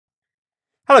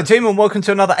Hello team and welcome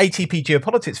to another ATP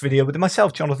Geopolitics video with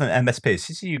myself, Jonathan MS Pearce.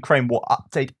 This is a Ukraine War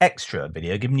Update Extra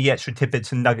video, giving you extra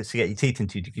tidbits and nuggets to get your teeth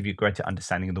into to give you a greater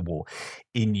understanding of the war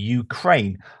in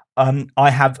Ukraine.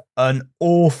 I have an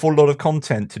awful lot of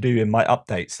content to do in my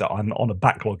updates that I'm on a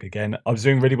backlog again. I was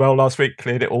doing really well last week,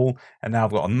 cleared it all, and now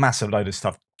I've got a massive load of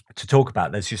stuff to talk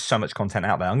about. There's just so much content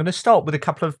out there. I'm going to start with a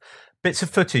couple of bits of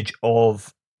footage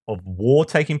of war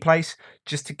taking place,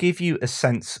 just to give you a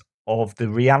sense of the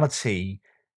reality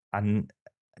and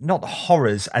not the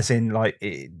horrors as in like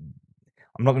I'm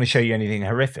not going to show you anything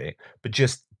horrific, but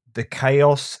just the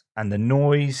chaos and the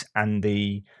noise and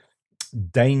the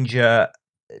danger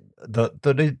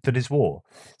that is war.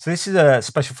 So this is a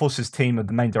special forces team of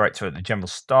the main director at the general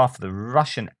staff of the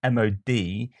Russian MOD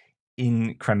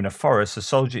in Kremina Forest. A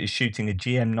soldier is shooting a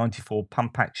GM-94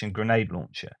 pump action grenade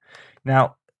launcher.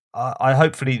 Now I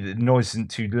hopefully the noise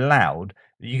isn't too loud.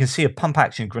 You can see a pump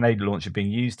action grenade launcher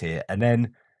being used here, and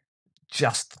then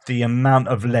just the amount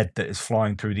of lead that is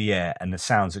flying through the air and the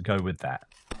sounds that go with that.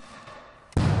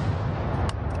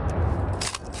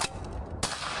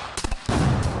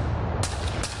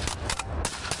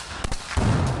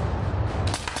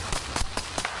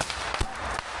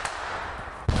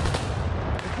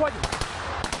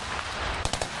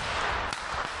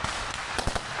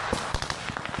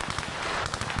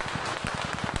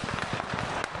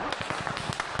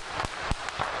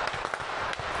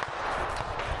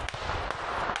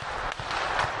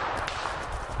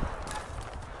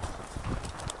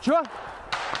 Чё?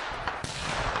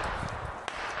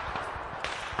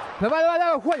 Давай,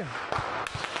 уходим.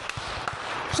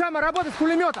 Шама, работай с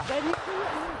пулемета. Да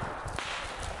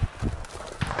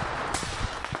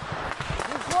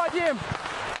уходим.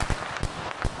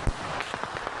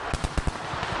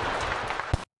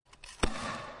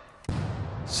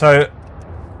 So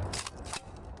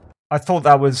I thought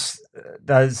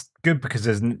that's good because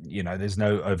there's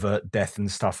no overt death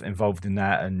and stuff involved in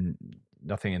that and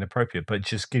nothing inappropriate, but it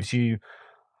just gives you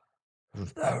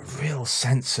a real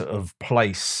sense of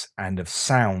place and of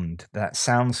sound, that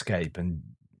soundscape, and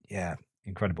yeah,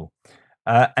 incredible.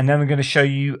 And then I'm going to show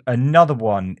you another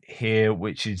one here,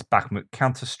 which is Bakhmut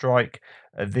Counter-Strike.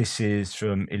 This is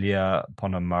from Ilya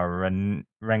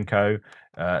Ponomarenko,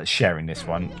 sharing this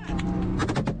one.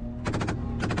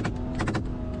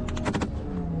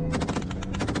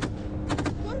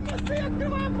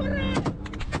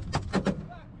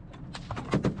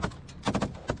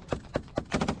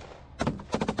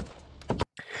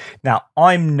 Now,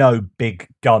 I'm not a big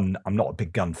gun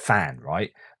fan,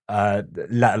 right?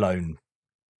 Let alone,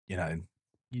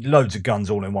 loads of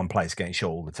guns all in one place getting shot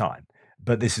all the time.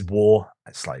 But this is war.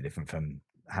 It's slightly different from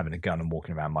having a gun and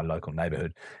walking around my local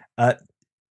neighborhood.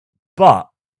 But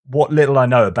what little I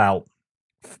know about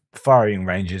firing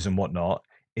ranges and whatnot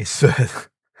is that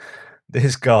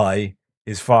this guy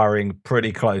is firing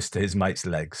pretty close to his mate's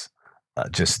legs.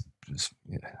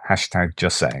 Hashtag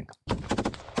just saying.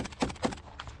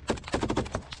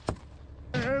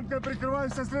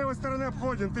 Прикрываемся с левой стороны,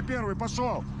 обходим. Ты первый,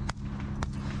 пошел.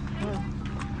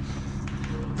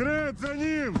 Дред, за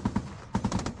ним.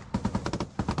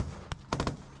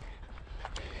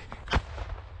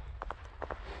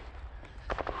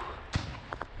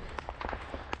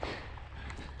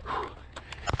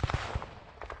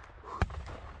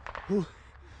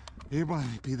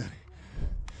 Ебаный пидоры.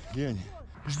 Гений.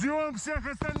 Ждем всех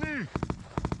остальных.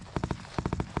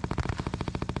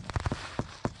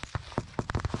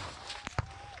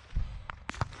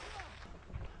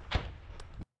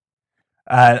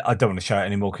 I don't want to show it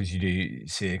anymore because you do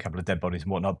see a couple of dead bodies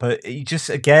and whatnot. But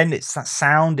again, it's that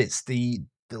sound. It's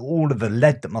all of the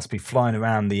lead that must be flying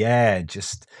around the air,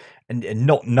 and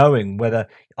not knowing whether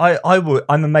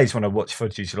I'm amazed when I watch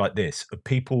footage like this of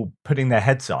people putting their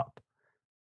heads up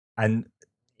and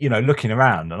looking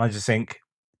around, and I just think,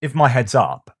 if my head's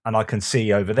up and I can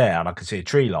see over there and I can see a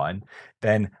tree line,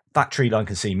 then that tree line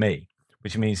can see me,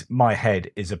 which means my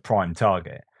head is a prime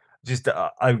target.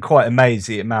 I'm quite amazed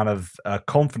the amount of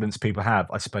confidence people have.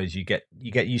 I suppose you get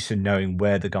used to knowing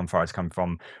where the gunfire is coming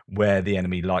from, where the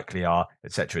enemy likely are,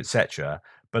 etc., etc.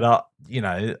 But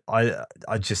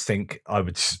I just think I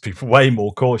would just be way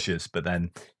more cautious. But then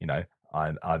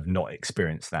I've not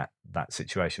experienced that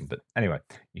situation. But anyway,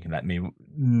 you can let me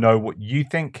know what you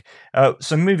think.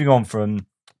 So moving on from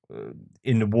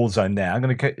in the war zone, there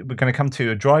we're going to come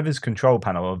to a driver's control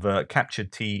panel of a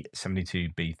captured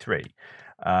T-72B3.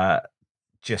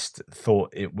 Just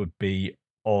thought it would be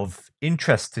of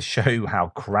interest to show how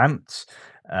cramped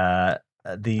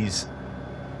these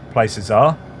places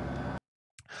are,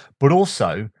 but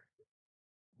also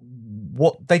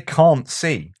what they can't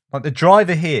see. Like the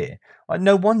driver here,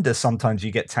 No wonder sometimes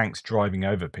you get tanks driving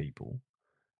over people.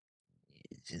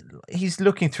 He's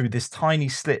looking through this tiny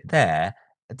slit there.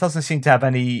 It doesn't seem to have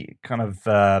any kind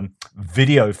of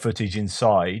video footage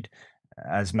inside,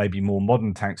 as maybe more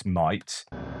modern tanks might.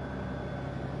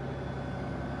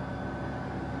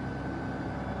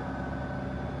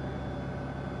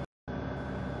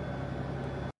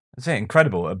 That's it,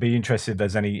 incredible. I'd be interested if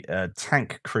there's any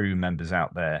tank crew members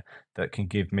out there that can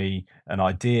give me an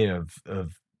idea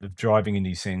of driving in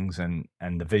these things and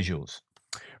the visuals.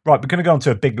 Right, we're going to go on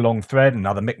to a big long thread,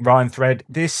 another Mick Ryan thread.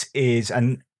 This is,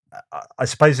 and I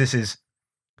suppose this is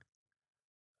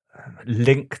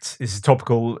linked, this is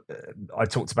topical. I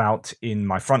talked about in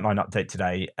my frontline update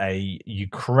today a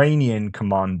Ukrainian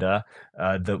commander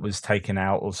that was taken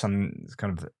out, or some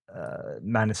kind of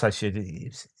man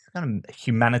associated, kind of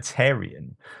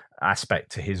humanitarian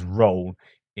aspect to his role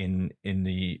in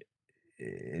the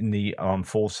armed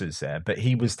forces there, but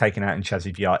he was taken out in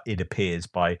Chasiv Yar, it appears,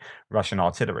 by Russian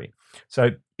artillery. So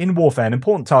in warfare, an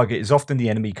important target is often the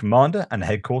enemy commander and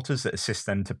headquarters that assist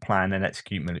them to plan and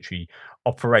execute military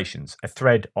operations. A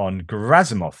thread on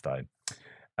Gerasimov, though.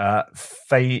 A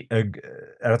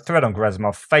thread on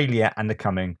Gerasimov, failure and the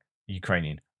coming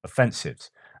Ukrainian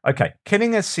offensives. Okay,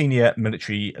 killing a senior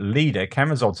military leader can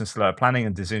result in slower planning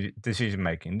and decision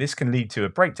making. This can lead to a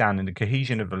breakdown in the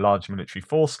cohesion of a large military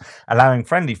force, allowing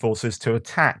friendly forces to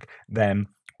attack them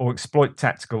or exploit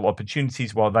tactical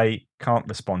opportunities while they can't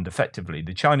respond effectively.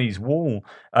 The Chinese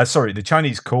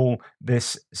call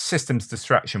this systems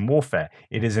distraction warfare.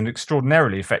 It is an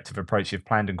extraordinarily effective approach if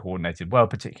planned and coordinated well,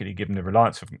 particularly given the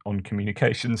reliance on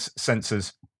communications,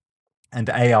 sensors, and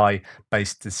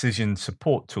AI-based decision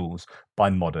support tools by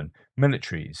modern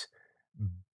militaries.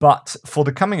 But for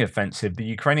the coming offensive, the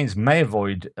Ukrainians may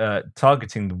avoid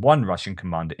targeting the one Russian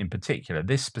commander in particular.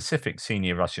 This specific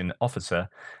senior Russian officer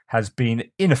has been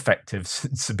ineffective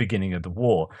since the beginning of the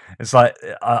war. It's like,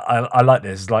 I like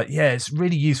this. It's like, yeah, it's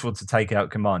really useful to take out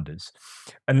commanders,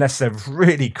 unless they're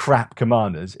really crap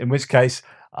commanders, in which case,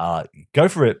 go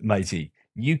for it, matey.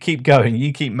 You keep going,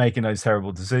 you keep making those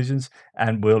terrible decisions,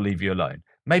 and we'll leave you alone.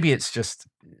 Maybe it's just,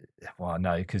 well,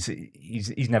 no, because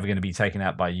he's never going to be taken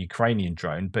out by a Ukrainian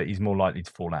drone, but he's more likely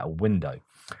to fall out a window.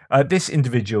 This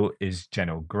individual is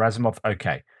General Gerasimov.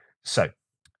 Okay, so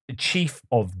Chief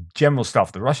of General Staff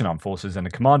of the Russian Armed Forces and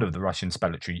the commander of the Russian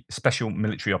special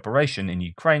military operation in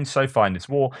Ukraine. So far in this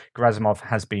war, Gerasimov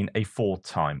has been a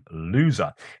 4-time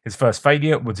loser. His first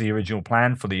failure was the original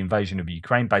plan for the invasion of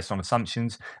Ukraine based on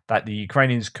assumptions that the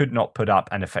Ukrainians could not put up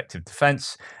an effective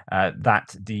defense,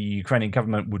 that the Ukrainian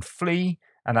government would flee,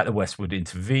 and that the West would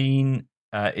intervene.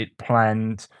 It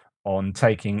planned on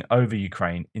taking over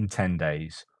Ukraine in 10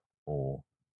 days or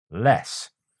less.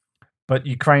 But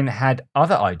Ukraine had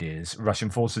other ideas. Russian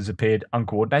forces appeared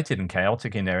uncoordinated and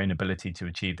chaotic in their inability to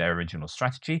achieve their original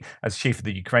strategy. As chief of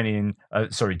the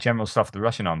General Staff of the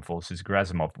Russian Armed Forces,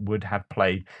 Gerasimov would have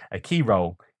played a key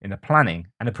role in the planning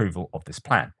and approval of this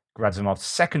plan. Gerasimov's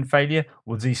second failure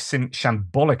was the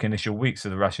shambolic initial weeks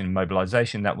of the Russian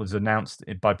mobilization that was announced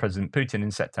by President Putin in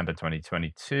September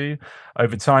 2022.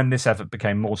 Over time, this effort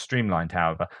became more streamlined,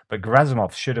 however, but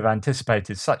Gerasimov should have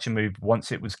anticipated such a move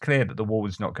once it was clear that the war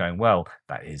was not going well.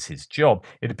 That is his job.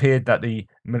 It appeared that the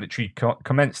military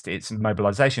commenced its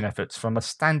mobilization efforts from a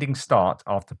standing start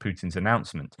after Putin's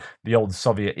announcement. The old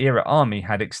Soviet-era army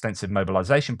had extensive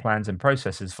mobilization plans and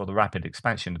processes for the rapid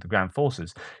expansion of the ground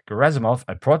forces. Gerasimov,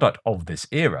 a product of this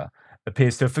era,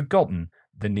 appears to have forgotten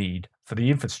the need for the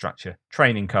infrastructure,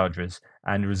 training cadres,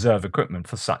 and reserve equipment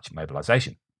for such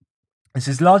mobilization. This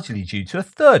is largely due to a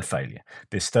third failure.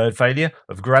 This third failure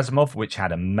of Gerasimov, which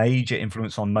had a major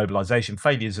influence on mobilization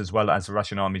failures as well as the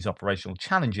Russian army's operational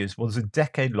challenges, was a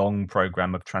decade-long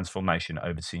program of transformation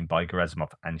overseen by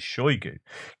Gerasimov and Shoigu.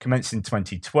 Commenced in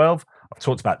 2012, I've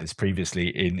talked about this previously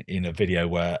in a video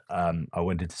where I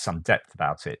went into some depth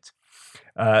about it.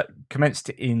 Commenced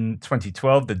in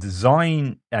 2012,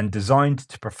 designed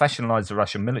to professionalize the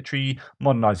Russian military,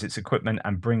 modernize its equipment,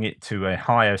 and bring it to a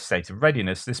higher state of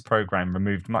readiness. This program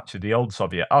removed much of the old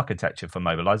Soviet architecture for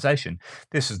mobilization.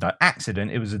 This was no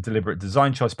accident. It was a deliberate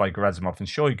design choice by Gerasimov and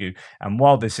Shoigu. And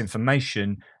while this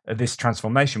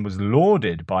transformation was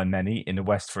lauded by many in the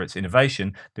West for its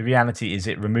innovation, the reality is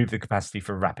it removed the capacity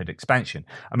for rapid expansion.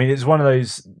 I mean, it's one of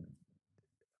those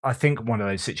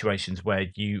situations where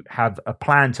you have a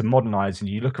plan to modernize and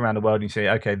you look around the world and you say,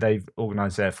 okay, they've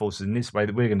organized their forces in this way,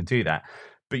 that we're going to do that.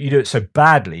 but you do it so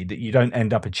badly that you don't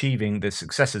end up achieving the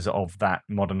successes of that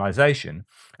modernization.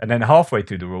 And then halfway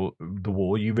through the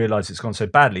war, you realize it's gone so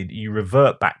badly that you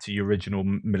revert back to your original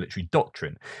military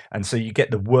doctrine. And so you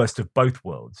get the worst of both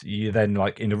worlds. You're then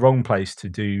like in the wrong place to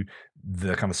do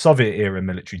the kind of Soviet era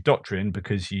military doctrine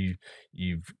because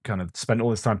you've kind of spent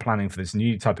all this time planning for this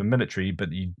new type of military,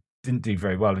 but you didn't do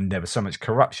very well and there was so much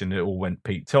corruption it all went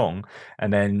Pete Tong,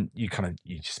 and then you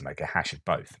just make a hash of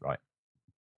both, right?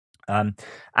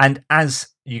 And as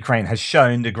Ukraine has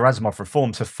shown, the Gerasimov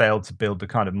reforms have failed to build the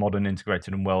kind of modern,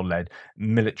 integrated, and well-led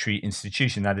military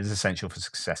institution that is essential for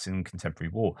success in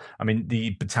contemporary war. I mean,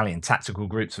 the battalion tactical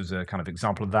groups was a kind of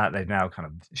example of that. They've now kind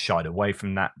of shied away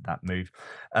from that move.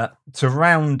 To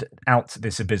round out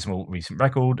this abysmal recent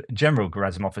record, General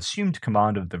Gerasimov assumed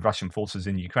command of the Russian forces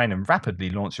in Ukraine and rapidly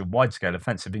launched a wide-scale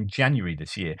offensive in January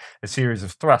this year. A series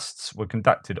of thrusts were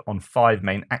conducted on 5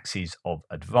 main axes of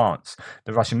advance.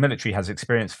 The Russian military has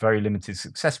experienced very limited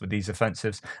success with these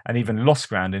offensives and even lost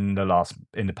ground in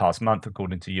the past month,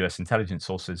 according to US intelligence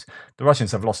sources. The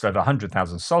Russians have lost over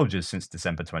 100,000 soldiers since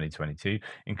December 2022,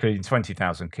 including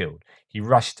 20,000 killed. He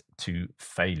rushed to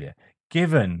failure.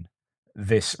 Given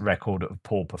this record of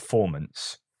poor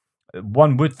performance,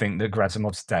 one would think that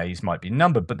Gerasimov's days might be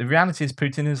numbered, but the reality is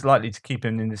Putin is likely to keep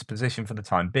him in this position for the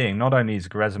time being. Not only is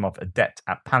Gerasimov adept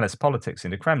at palace politics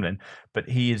in the Kremlin, but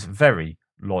he is very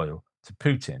loyal to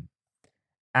Putin.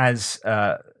 In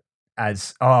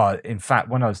fact,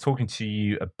 when I was talking to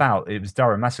you about, it was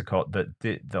Dara Masakot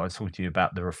that I was talking to you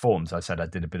about the reforms. I said I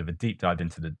did a bit of a deep dive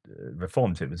into the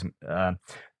reforms. It was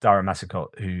Dara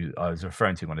Masakot who I was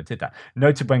referring to when I did that.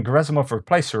 Noted when Gerasimov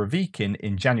replaced Surovikin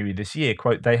in January this year,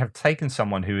 quote, "They have taken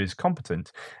someone who is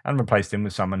competent and replaced him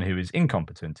with someone who is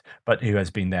incompetent, but who has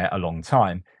been there a long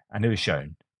time and who has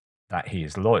shown that he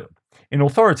is loyal." In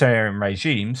authoritarian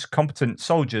regimes, competent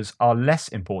soldiers are less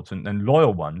important than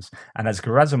loyal ones, and as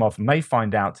Gerasimov may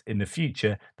find out in the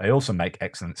future, they also make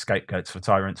excellent scapegoats for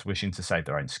tyrants wishing to save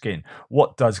their own skin.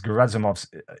 What does Gerasimov's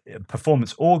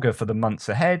performance augur for the months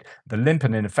ahead? The limp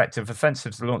and ineffective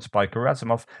offensives launched by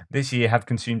Gerasimov this year have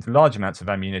consumed large amounts of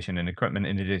ammunition and equipment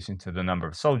in addition to the number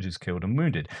of soldiers killed and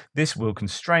wounded. This will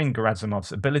constrain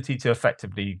Gerasimov's ability to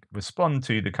effectively respond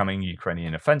to the coming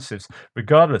Ukrainian offensives,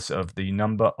 regardless of the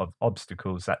number of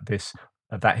obstacles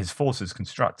that his forces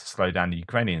construct to slow down the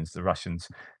Ukrainians. The Russians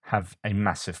have a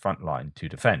massive front line to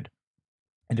defend.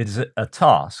 It is a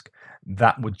task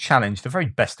that would challenge the very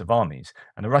best of armies,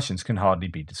 and the Russians can hardly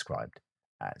be described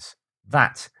as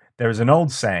that. There is an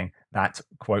old saying that,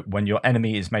 quote, "When your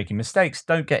enemy is making mistakes,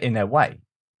 don't get in their way."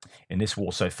 In this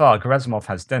war so far, Gerasimov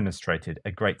has demonstrated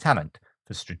a great talent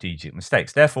for strategic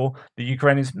mistakes. Therefore, the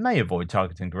Ukrainians may avoid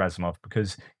targeting Gerasimov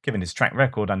because, given his track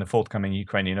record and the forthcoming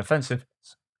Ukrainian offensive,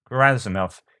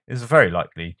 Gerasimov is very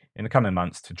likely in the coming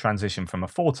months to transition from a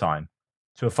 4-time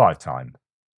to a 5-time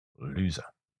loser.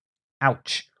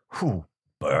 Ouch. Whew.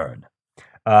 Burn.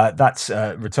 That's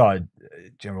retired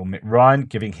General Mick Ryan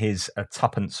giving his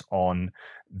tuppence on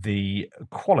the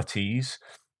qualities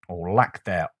or lack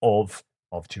thereof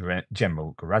of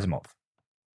General Gerasimov.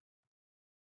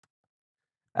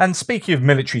 And speaking of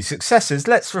military successes,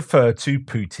 let's refer to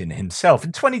Putin himself.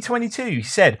 In 2022, he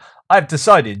said, "I've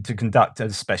decided to conduct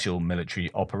a special military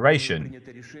operation."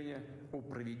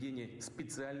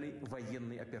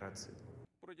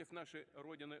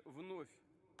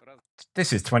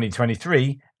 This is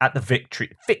 2023 at the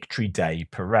Victory Day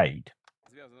parade.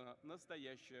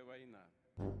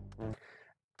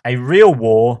 A real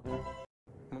war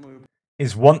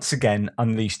is once again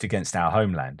unleashed against our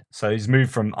homeland. So he's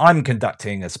moved from "I'm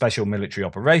conducting a special military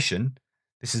operation,"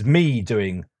 this is me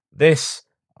doing this,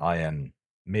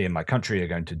 me and my country are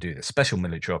going to do the special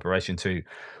military operation, to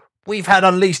 "we've had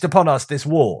unleashed upon us this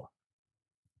war."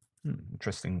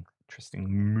 Interesting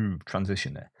move,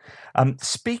 transition there.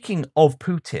 Speaking of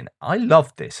Putin, I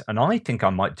love this, and I think I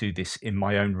might do this in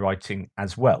my own writing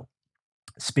as well.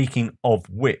 Speaking of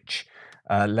which,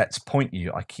 let's point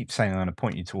you. I keep saying I'm going to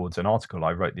point you towards an article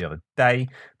I wrote the other day,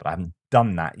 but I haven't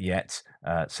done that yet.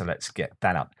 So let's get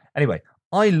that up. Anyway,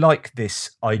 I like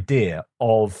this idea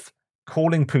of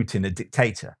calling Putin a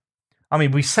dictator. I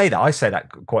mean, we say that. I say that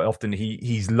quite often.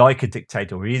 He's like a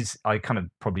dictator. He is. I kind of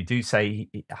probably do say,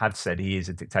 have said he is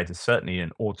a dictator. Certainly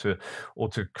an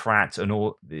autocrat,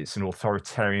 it's an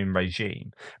authoritarian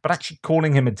regime. But actually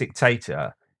calling him a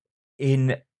dictator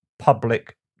in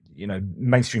public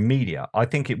mainstream media, I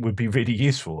think it would be really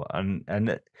useful. And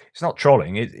it's not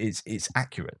trolling; it's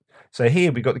accurate. So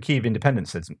here we got the Kyiv Independent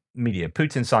says media.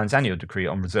 Putin signs annual decree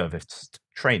on reservist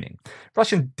training.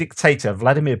 Russian dictator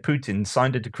Vladimir Putin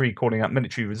signed a decree calling up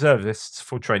military reservists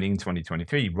for training in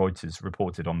 2023. Reuters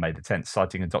reported on May the 10th,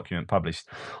 citing a document published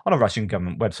on a Russian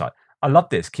government website. I love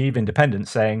this. Kyiv Independent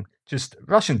saying just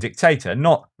Russian dictator,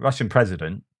 not Russian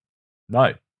president.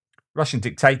 No, Russian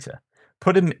dictator.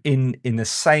 Put him in the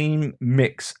same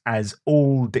mix as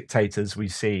all dictators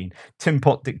we've seen. Tin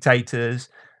pot dictators,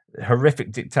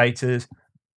 horrific dictators.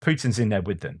 Putin's in there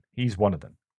with them. He's one of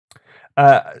them.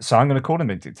 So I'm going to call him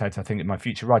a dictator, I think, in my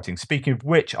future writing. Speaking of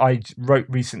which, I wrote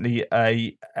recently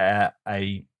a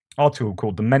article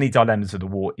called "The Many Dilemmas of the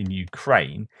War in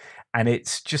Ukraine," and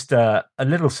it's just a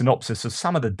little synopsis of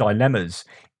some of the dilemmas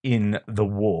in the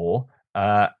war,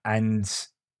 and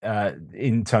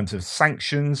in terms of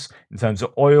sanctions, in terms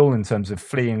of oil, in terms of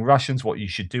fleeing Russians, what you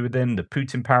should do with them, the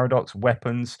Putin paradox,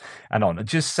 weapons, and on. And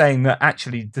just saying that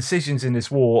actually decisions in this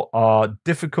war are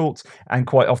difficult, and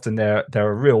quite often there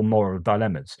are real moral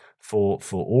dilemmas for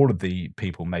all of the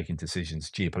people making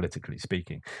decisions, geopolitically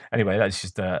speaking. Anyway, that's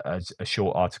just a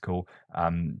short article.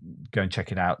 Go and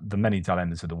check it out. The Many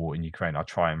Dilemmas of the War in Ukraine. I'll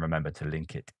try and remember to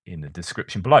link it in the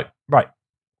description below. Right.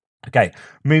 Okay,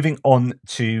 moving on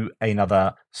to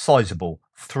another sizable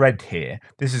thread here.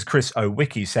 This is Chris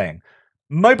Owicki saying,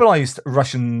 mobilized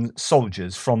Russian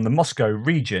soldiers from the Moscow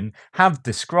region have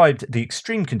described the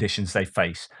extreme conditions they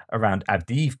face around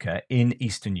Avdiivka in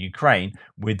eastern Ukraine,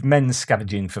 with men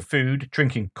scavenging for food,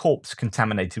 drinking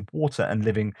corpse-contaminated water, and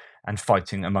living and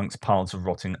fighting amongst piles of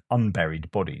rotting, unburied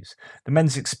bodies. The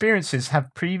men's experiences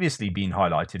have previously been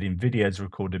highlighted in videos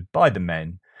recorded by the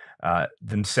men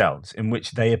themselves, in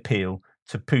which they appeal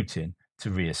to Putin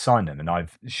to reassign them. And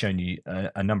I've shown you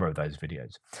a number of those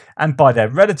videos. And by their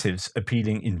relatives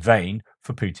appealing in vain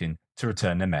for Putin to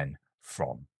return their men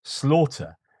from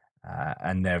slaughter.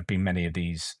 And there have been many of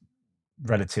these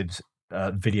relatives'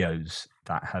 videos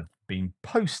that have been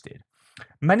posted.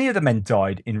 Many of the men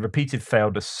died in repeated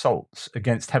failed assaults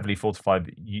against heavily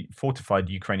fortified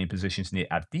Ukrainian positions near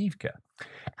Avdiivka.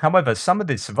 However, some of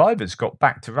the survivors got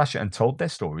back to Russia and told their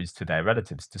stories to their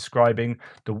relatives, describing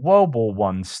the World War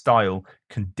I style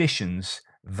conditions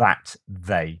that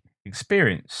they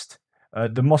experienced.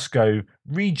 The Moscow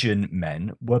region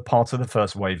men were part of the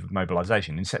first wave of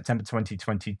mobilization. In September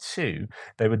 2022,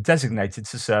 they were designated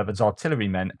to serve as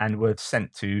artillerymen and were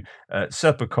sent to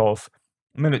Serpukhov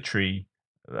Military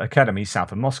Academy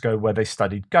south of Moscow, where they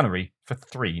studied gunnery for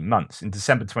 3 months. In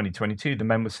December 2022, the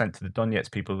men were sent to the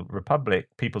Donetsk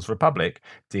People's Republic,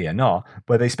 DNR,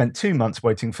 where they spent 2 months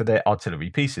waiting for their artillery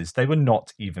pieces. They were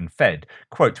not even fed.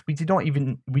 Quote, we did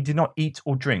not eat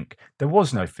or drink. There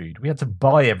was no food. We had to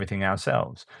buy everything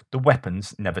ourselves. The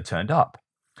weapons never turned up.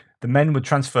 The men were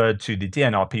transferred to the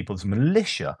DNR People's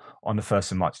Militia on the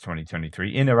 1st of March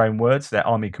 2023. In their own words, their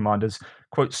army commanders,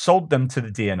 quote, sold them to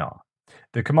the DNR.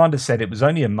 The commander said it was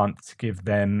only a month to give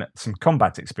them some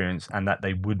combat experience and that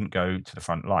they wouldn't go to the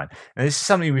front line. And this is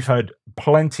something we've heard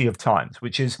plenty of times,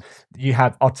 which is you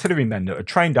have artillerymen that are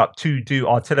trained up to do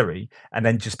artillery and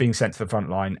then just being sent to the front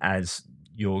line as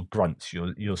your grunts,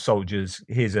 your soldiers.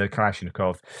 Here's a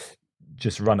Kalashnikov,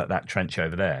 just run at that trench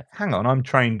over there. Hang on,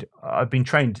 I've been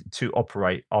trained to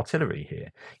operate artillery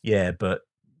here. Yeah, but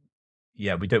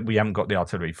yeah, we haven't got the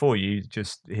artillery for you.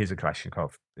 Just here's a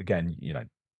Kalashnikov. Again,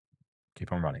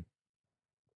 keep on running.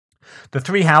 The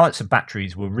 3 howitzer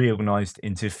batteries were reorganized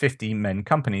into 50-man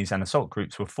companies, and assault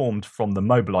groups were formed from the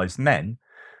mobilized men.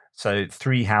 So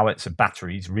 3 howitzer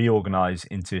batteries reorganized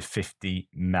into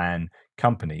 50-man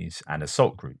companies and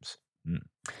assault groups.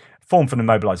 Formed from the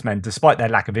mobilized men. Despite their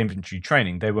lack of infantry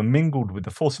training, they were mingled with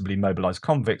the forcibly mobilized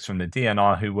convicts from the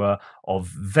DNR who were of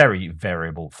very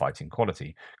variable fighting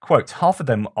quality. Quote, half of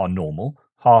them are normal,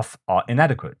 half are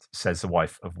inadequate, says the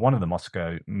wife of one of the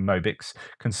Moscow Mobiks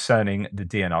concerning the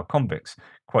DNR convicts.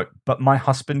 Quote, but my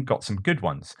husband got some good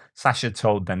ones. Sasha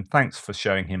told them thanks for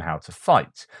showing him how to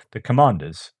fight. The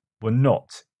commanders were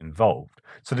not involved.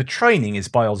 So the training is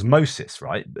by osmosis,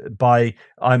 right?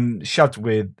 I'm shoved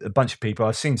with a bunch of people.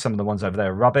 I've seen some of the ones over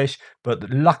there are rubbish, but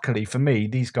luckily for me,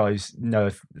 these guys know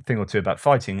a thing or two about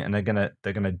fighting, and they're gonna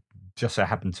just so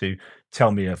happen to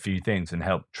tell me a few things and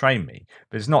help train me.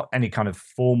 There's not any kind of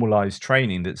formalized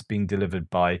training that's being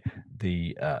delivered by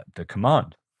the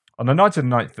command. On the night of the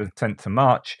 9th of 10th of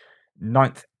March,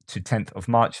 9th to 10th of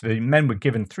March, the men were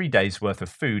given 3 days' worth of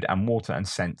food and water and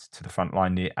sent to the front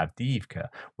line near Avdiivka,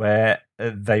 where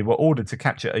they were ordered to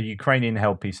capture a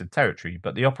Ukrainian-held piece of territory,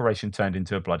 but the operation turned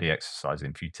into a bloody exercise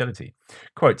in futility.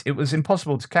 Quote, "It was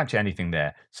impossible to capture anything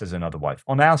there," says another wife.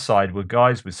 "On our side were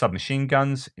guys with submachine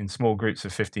guns in small groups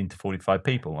of 15 to 45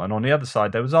 people, and on the other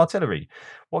side there was artillery.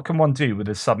 What can one do with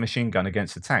a submachine gun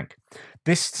against a tank?"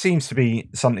 This seems to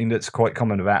be something that's quite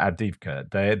common about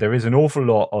Avdiivka. There is an awful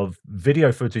lot of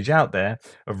video footage out there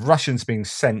of Russians being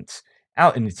sent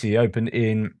out into the open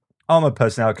in armored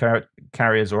personnel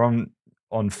carriers or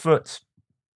on foot,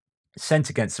 sent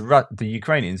against the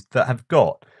Ukrainians that have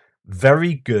got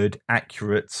very good,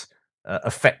 accurate,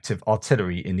 effective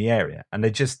artillery in the area, and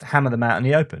they just hammer them out in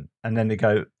the open, and then they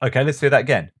go, "Okay, let's do that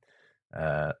again.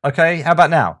 Okay, how about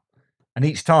now?" And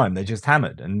each time they're just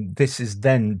hammered, and this is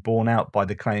then borne out by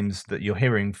the claims that you're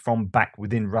hearing from back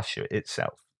within Russia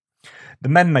itself. The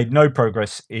men made no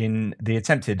progress in the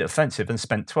attempted offensive and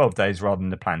spent 12 days rather than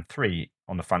the planned 3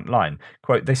 on the front line.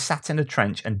 Quote, "They sat in a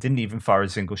trench and didn't even fire a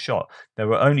single shot. There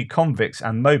were only convicts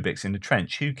and Mobiks in the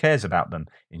trench. Who cares about them,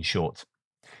 in short?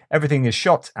 Everything is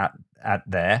shot at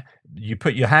there. You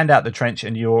put your hand out the trench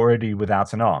and you're already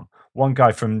without an arm. One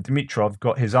guy from Dmitrov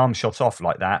got his arm shot off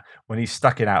like that when he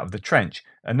stuck it out of the trench.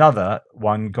 Another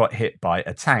one got hit by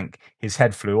a tank. His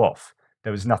head flew off.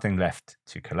 There was nothing left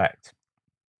to collect."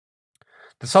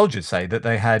 The soldiers say that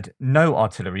they had no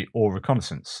artillery or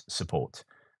reconnaissance support.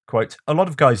 Quote, "A lot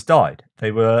of guys died.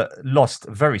 They were lost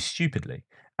very stupidly.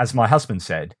 As my husband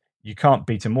said, you can't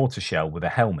beat a mortar shell with a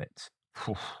helmet."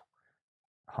 Whew.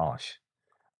 Harsh.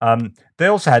 They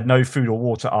also had no food or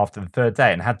water after the 3rd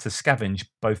day and had to scavenge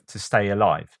both to stay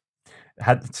alive.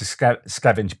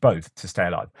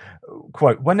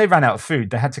 Quote, "When they ran out of food,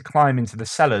 they had to climb into the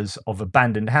cellars of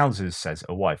abandoned houses," says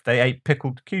a wife. "They ate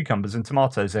pickled cucumbers and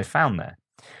tomatoes they found there.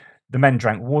 The men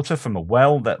drank water from a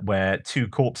well where 2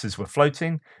 corpses were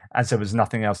floating, as there was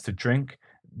nothing else to drink.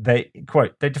 They,"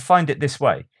 quote, "they defined it this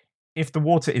way: if the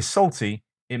water is salty,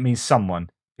 it means someone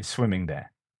is swimming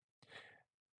there."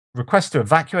 Requests to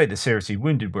evacuate the seriously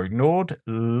wounded were ignored,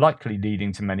 likely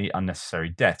leading to many unnecessary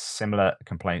deaths. Similar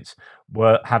complaints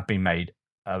have been made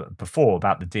before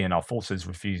about the DNR forces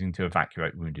refusing to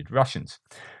evacuate wounded Russians.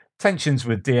 Tensions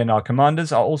with DNR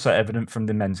commanders are also evident from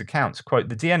the men's accounts. Quote,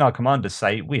 "The DNR commanders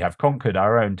say, 'We have conquered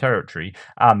our own territory.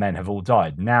 Our men have all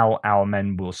died. Now our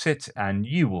men will sit and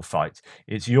you will fight.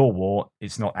 It's your war.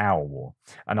 It's not our war.'"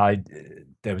 And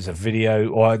there was a video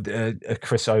or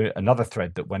another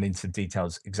thread that went into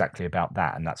details exactly about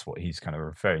that. And that's what he's kind of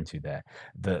referring to there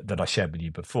that I shared with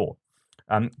you before.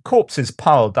 Corpses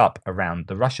piled up around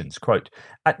the Russians. Quote,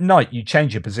 "At night, you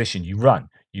change your position, you run.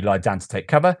 You lie down to take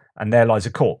cover, and there lies a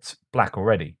corpse, black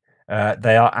already.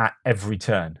 They are at every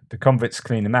turn. The convicts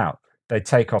clean them out. They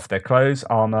take off their clothes,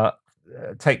 armor,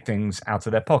 take things out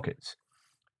of their pockets.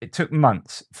 It took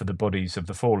months for the bodies of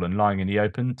the fallen lying in the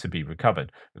open to be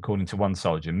recovered, according to one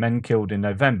soldier. Men killed in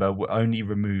November were only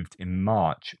removed in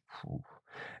March.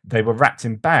 They were wrapped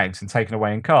in bags and taken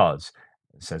away in cars,"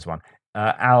 says one.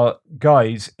 "Our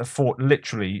guys fought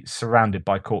literally surrounded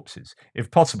by corpses. If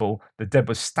possible, the dead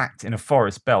were stacked in a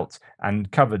forest belt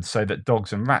and covered so that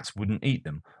dogs and rats wouldn't eat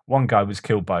them. One guy was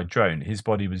killed by a drone. His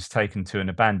body was taken to an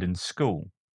abandoned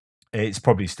school. It's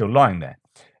probably still lying there.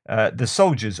 The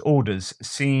soldiers' orders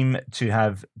seem to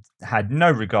have had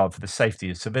no regard for the safety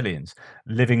of civilians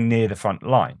living near the front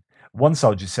line. One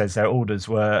soldier says their orders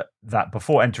were that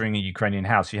before entering a Ukrainian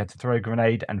house, you had to throw a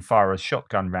grenade and fire a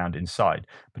shotgun round inside,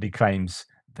 but he claims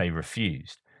they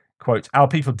refused. Quote, "Our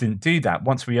people didn't do that.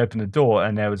 Once we opened the door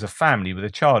and there was a family with a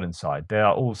child inside. They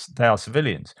are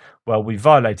civilians. Well, we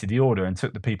violated the order and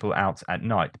took the people out at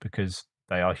night because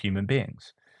they are human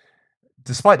beings."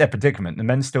 Despite their predicament, the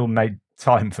men still made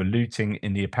time for looting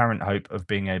in the apparent hope of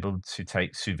being able to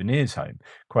take souvenirs home.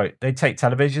 Quote, "They take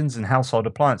televisions and household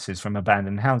appliances from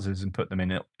abandoned houses and put them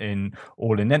in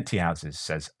empty houses,"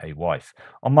 says a wife.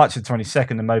 On March the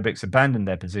 22nd, the Mobiks abandoned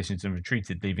their positions and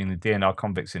retreated, leaving the DNR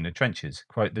convicts in the trenches.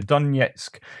 Quote, "The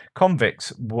Donetsk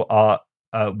convicts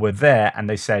were there and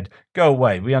they said, 'Go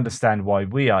away. We understand why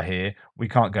we are here. We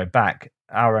can't go back.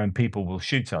 Our own people will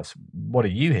shoot us. What are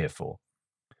you here for?'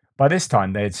 By this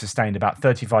time, they had sustained about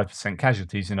 35%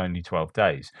 casualties in only 12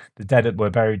 days. The dead were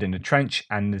buried in a trench,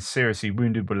 and the seriously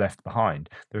wounded were left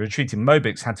behind. The retreating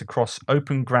Mobiks had to cross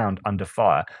open ground under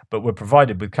fire, but were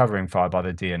provided with covering fire by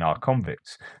the DNR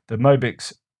convicts. The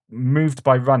Mobiks moved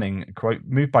by running,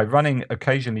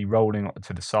 occasionally rolling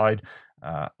to the side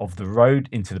of the road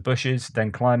into the bushes,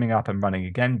 then climbing up and running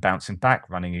again, bouncing back,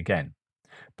 running again,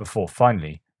 before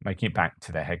finally making it back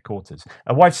to their headquarters.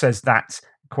 A wife says that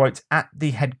quote, at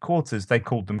the headquarters, they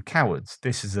called them cowards.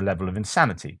 This is a level of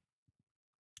insanity.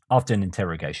 After an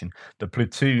interrogation, the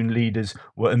platoon leaders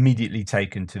were immediately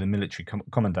taken to the military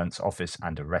commandant's office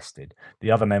and arrested. The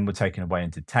other men were taken away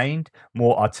and detained.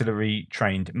 More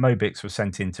artillery-trained Mobiks were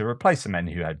sent in to replace the men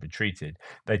who had retreated.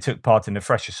 They took part in a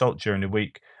fresh assault during the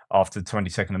week after the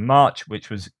 22nd of March, which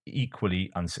was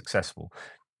equally unsuccessful.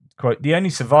 Quote, the only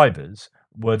survivors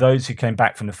were those who came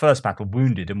back from the first battle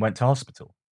wounded and went to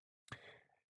hospital.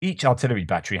 Each artillery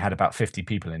battery had about 50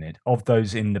 people in it. Of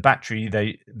those in the battery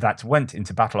that went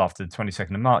into battle after the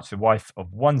 22nd of March, the wife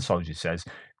of one soldier says,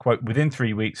 quote, within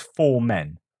 3 weeks, 4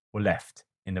 men were left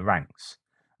in the ranks.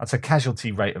 That's a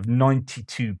casualty rate of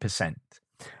 92%.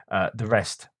 The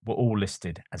rest were all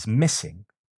listed as missing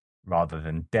rather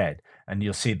than dead. And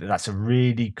you'll see that that's a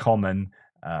really common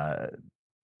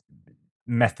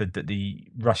method that the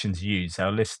Russians use. They'll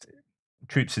list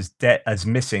troops as dead, as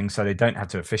missing, so they don't have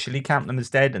to officially count them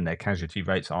as dead, and their casualty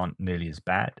rates aren't nearly as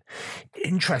bad.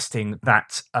 Interesting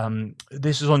that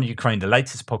this was on Ukraine, the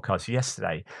latest podcast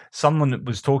yesterday. Someone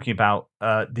was talking about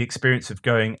the experience of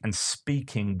going and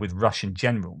speaking with Russian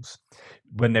generals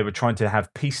when they were trying to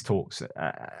have peace talks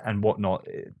and whatnot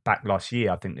back last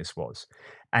year, I think this was.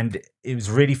 And it was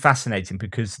really fascinating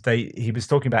because he was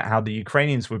talking about how the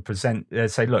Ukrainians would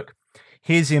say, look,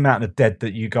 here's the amount of dead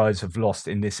that you guys have lost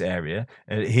in this area.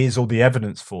 Here's all the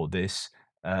evidence for this,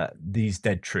 these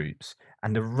dead troops.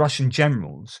 And the Russian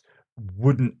generals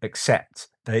wouldn't accept.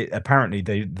 It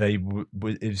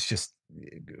was just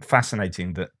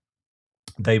fascinating that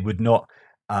they would not.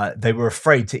 They were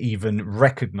afraid to even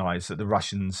recognize that the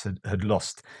Russians had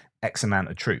lost X amount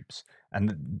of troops,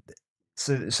 and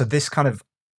so this kind of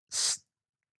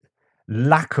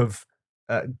lack of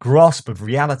grasp of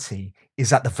reality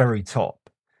is at the very top,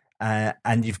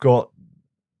 and you've got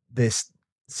this.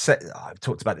 I've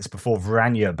talked about this before,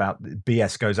 Varanya, about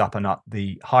BS goes up and up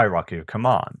the hierarchy of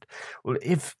command. Well,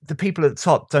 if the people at the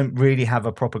top don't really have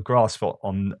a proper grasp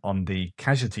on the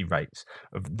casualty rates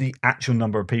of the actual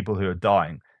number of people who are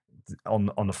dying on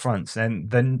the fronts, then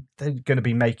they're going to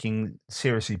be making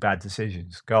seriously bad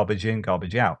decisions. Garbage in,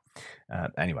 garbage out.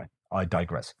 Anyway, I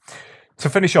digress. To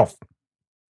finish off,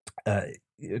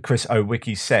 Chris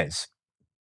Owicki says,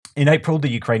 in April, the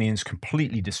Ukrainians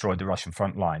completely destroyed the Russian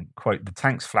front line. Quote, the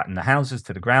tanks flattened the houses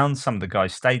to the ground. Some of the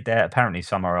guys stayed there. Apparently,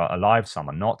 some are alive, some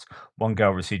are not. One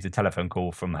girl received a telephone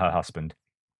call from her husband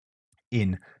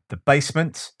in the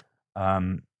basement.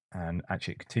 And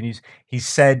actually, it continues. He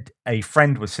said a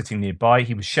friend was sitting nearby.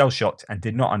 He was shell-shocked and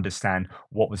did not understand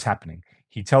what was happening.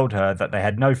 He told her that they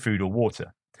had no food or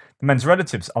water. The men's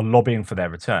relatives are lobbying for their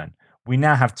return. We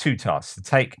now have 2 tasks, to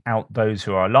take out those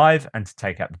who are alive and to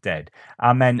take out the dead.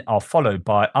 Our men are followed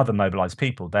by other mobilized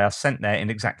people. They are sent there in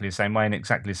exactly the same way. In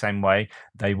exactly the same way,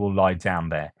 they will lie down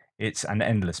there. It's an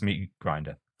endless meat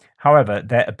grinder. However,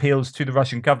 their appeals to the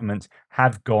Russian government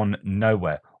have gone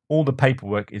nowhere. All the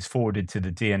paperwork is forwarded to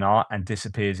the DNR and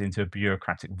disappears into a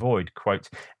bureaucratic void. Quote,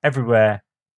 everywhere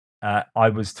I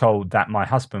was told that my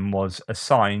husband was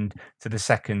assigned to the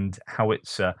 2nd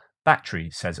howitzer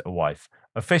battery, says a wife.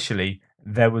 Officially,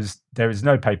 there is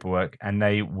no paperwork, and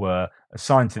they were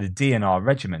assigned to the DNR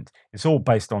regiment. It's all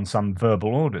based on some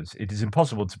verbal orders. It is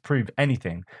impossible to prove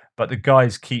anything, but the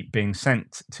guys keep being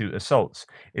sent to assaults.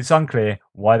 It's unclear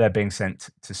why they're being sent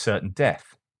to certain death.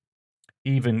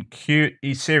 Even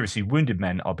seriously wounded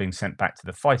men are being sent back to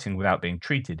the fighting without being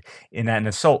treated. In an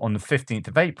assault on the 15th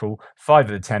of April, 5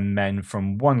 of the 10 men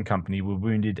from one company were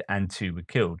wounded and 2 were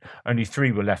killed. Only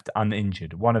 3 were left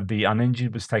uninjured. One of the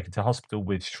injured was taken to hospital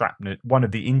with shrapnel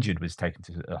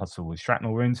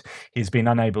wounds. He's been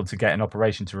unable to get an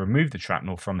operation to remove the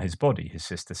shrapnel from his body, his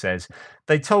sister says.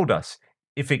 They told us,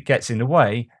 if it gets in the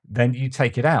way, then you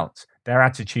take it out. Their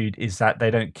attitude is that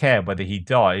they don't care whether he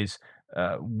dies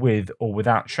with or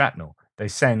without shrapnel. They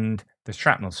send the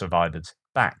shrapnel survivors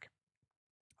back.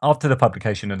 After the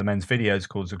publication of the men's videos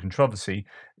caused a controversy,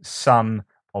 some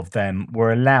of them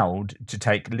were allowed to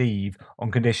take leave on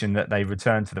condition that they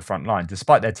return to the front line.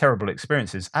 Despite their terrible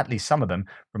experiences, at least some of them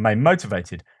remain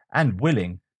motivated and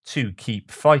willing to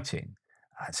keep fighting.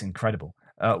 That's incredible.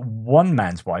 One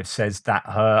man's wife says that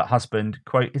her husband,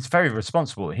 quote, is very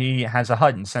responsible. He has a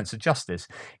heightened sense of justice.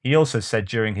 He also said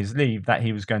during his leave that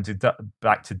he was going to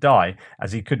back to die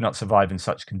as he could not survive in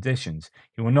such conditions.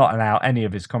 He will not allow any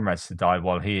of his comrades to die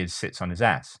while he sits on his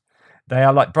ass. They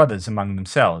are like brothers among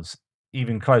themselves,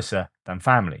 even closer than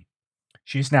family.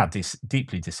 She is now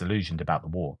deeply disillusioned about the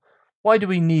war. Why do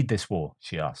we need this war?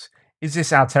 She asks. Is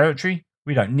this our territory?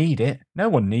 We don't need it. No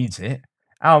one needs it.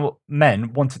 Our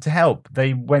men wanted to help.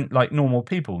 They went like normal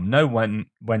people. No one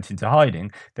went into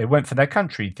hiding. They went for their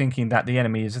country, thinking that the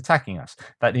enemy is attacking us,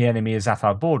 that the enemy is at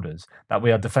our borders, that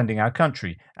we are defending our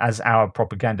country, as our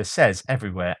propaganda says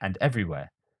everywhere and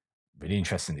everywhere. Really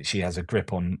interesting that she has a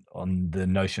grip on the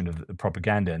notion of the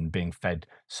propaganda and being fed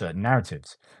certain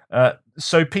narratives.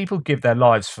 So people give their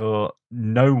lives for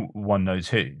no one knows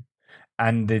who,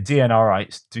 and the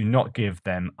DNRites do not give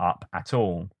them up at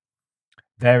all.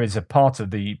 There is a part of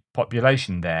the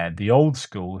population there, the old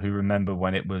school, who remember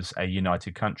when it was a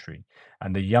united country,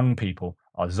 and the young people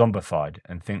are zombified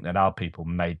and think that our people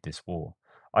made this war.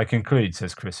 I conclude,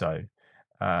 says Chris O,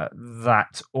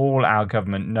 that all our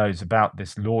government knows about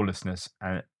this lawlessness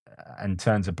and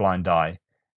turns a blind eye,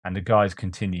 and the guys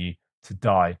continue to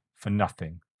die for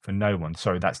nothing, for no one.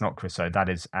 Sorry, that's not Chris O. That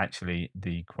is actually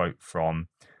the quote from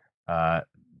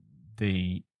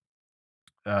the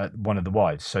one of the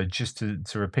wives. So just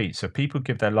to repeat, so people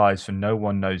give their lives for no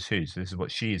one knows who. So this is what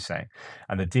she is saying,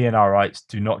 and the DNRites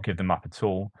do not give them up at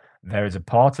all. There is a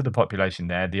part of the population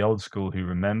there, the old school, who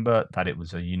remember that it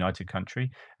was a united country,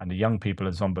 and the young people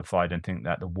are zombified and think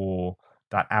that the war,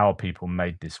 that our people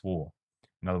made this war.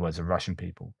 In other words, the Russian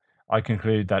people. I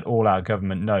conclude that all our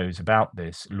government knows about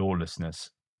this lawlessness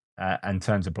and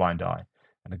turns a blind eye,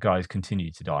 and the guys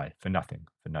continue to die for nothing,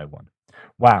 for no one.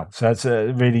 Wow. So that's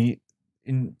a really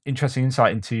interesting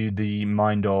insight into the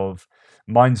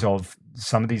minds of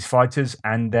some of these fighters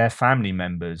and their family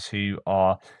members who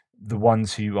are the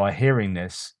ones who are hearing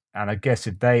this. And I guess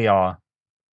if they are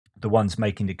the ones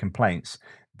making the complaints,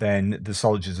 then the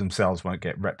soldiers themselves won't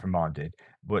get reprimanded.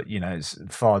 But it's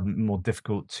far more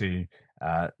difficult to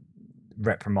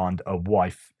reprimand a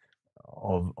wife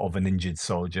of an injured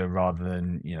soldier rather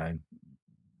than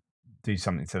do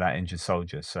something to that injured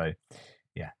soldier. So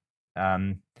yeah.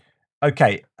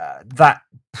 Okay, that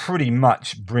pretty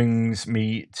much brings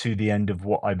me to the end of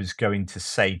what I was going to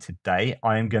say today.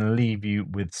 I am going to leave you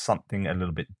with something a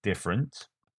little bit different.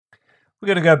 We're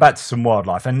going to go back to some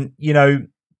wildlife, and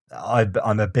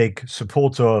I'm a big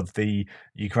supporter of the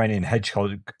Ukrainian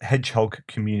hedgehog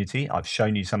community. I've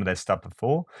shown you some of their stuff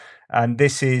before, and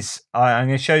I'm going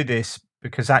to show this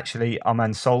because actually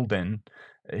Arman Soldin,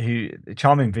 a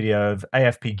charming video of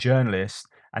AFP journalist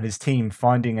and his team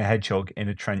finding a hedgehog in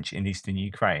a trench in eastern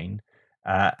Ukraine.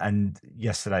 And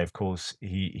yesterday, of course,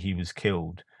 he was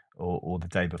killed, or the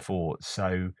day before.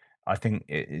 So I think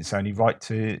it's only right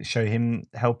to show him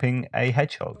helping a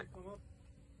hedgehog.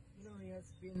 No, he has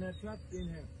been trapped in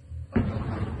here.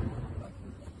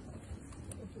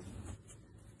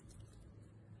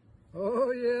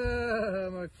 Oh yeah,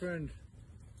 my friend.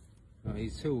 Oh,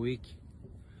 he's so weak.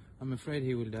 I'm afraid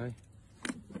he will die.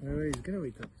 Oh, he's gonna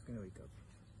wake up. He's gonna wake up.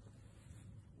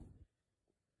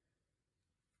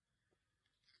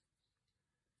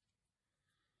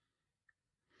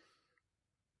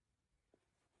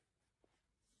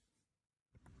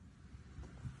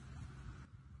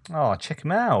 Oh, check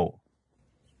him out.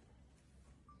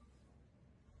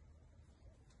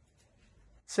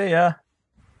 See ya.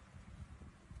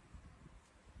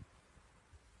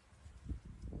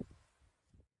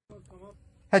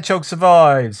 Hedgehog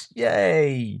survives.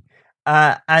 Yay.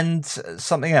 And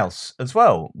something else as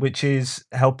well, which is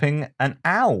helping an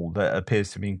owl that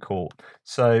appears to have been caught.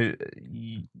 So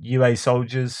UA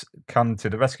soldiers come to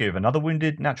the rescue of another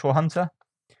wounded natural hunter.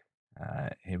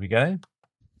 Here we go.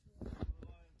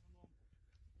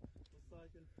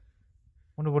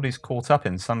 Wonder what he's caught up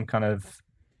in. Some kind of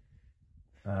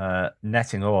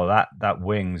netting. Oh, that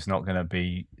wing's not going to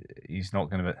be. He's not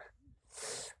going to be.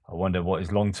 I wonder what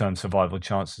his long-term survival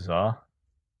chances are.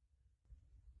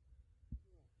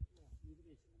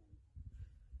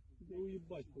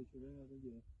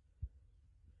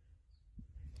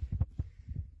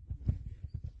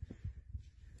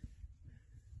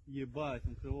 Ебать,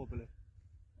 он крыло, бля.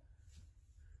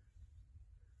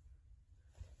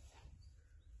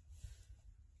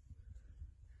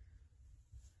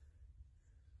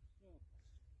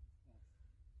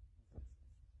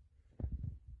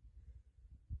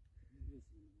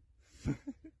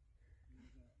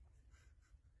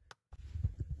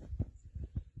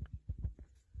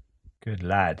 Good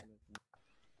lad.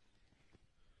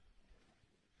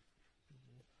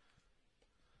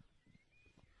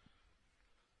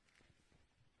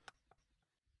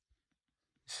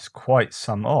 This is quite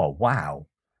some. Oh wow,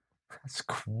 that's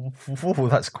Whoa,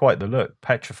 that's quite the look.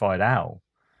 Petrified owl.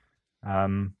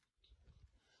 Doing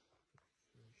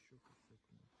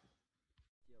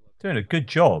a good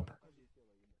job.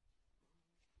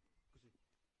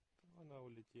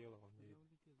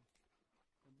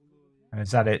 And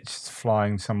is that it just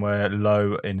flying somewhere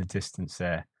low in the distance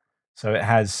there? So it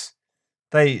has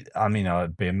I mean,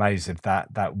 I'd be amazed if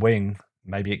that wing,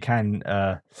 maybe it can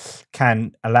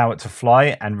allow it to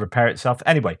fly and repair itself.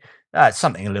 Anyway,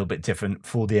 something a little bit different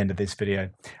for the end of this video.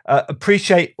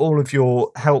 Appreciate all of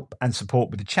your help and support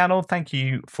with the channel. Thank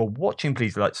you for watching.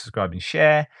 Please like, subscribe, and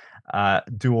share.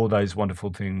 Do all those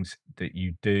wonderful things that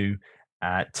you do.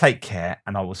 Take care,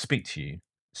 and I will speak to you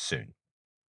soon.